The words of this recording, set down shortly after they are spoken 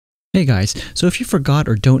Hey guys, so if you forgot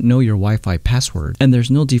or don't know your Wi-Fi password and there's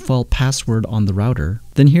no default password on the router,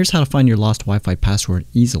 then here's how to find your lost Wi-Fi password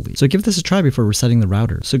easily. So give this a try before resetting the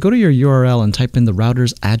router. So go to your URL and type in the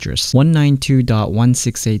router's address,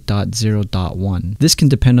 192.168.0.1. This can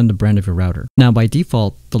depend on the brand of your router. Now by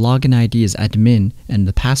default, the login ID is admin and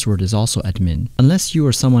the password is also admin, unless you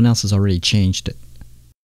or someone else has already changed it.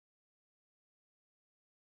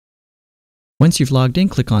 Once you've logged in,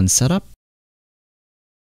 click on Setup.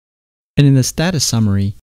 And in the status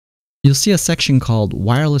summary, you'll see a section called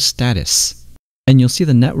Wireless Status, and you'll see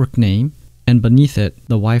the network name and beneath it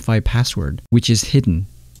the Wi-Fi password, which is hidden.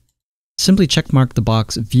 Simply checkmark the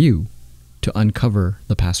box View to uncover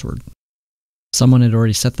the password. Someone had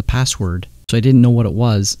already set the password, so I didn't know what it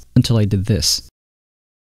was until I did this.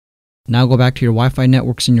 Now go back to your Wi-Fi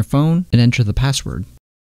networks in your phone and enter the password.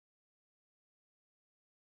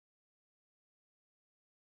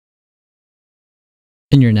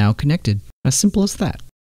 And you're now connected. As simple as that.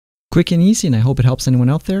 Quick and easy, and I hope it helps anyone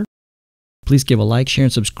out there. Please give a like, share,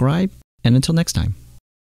 and subscribe, and until next time.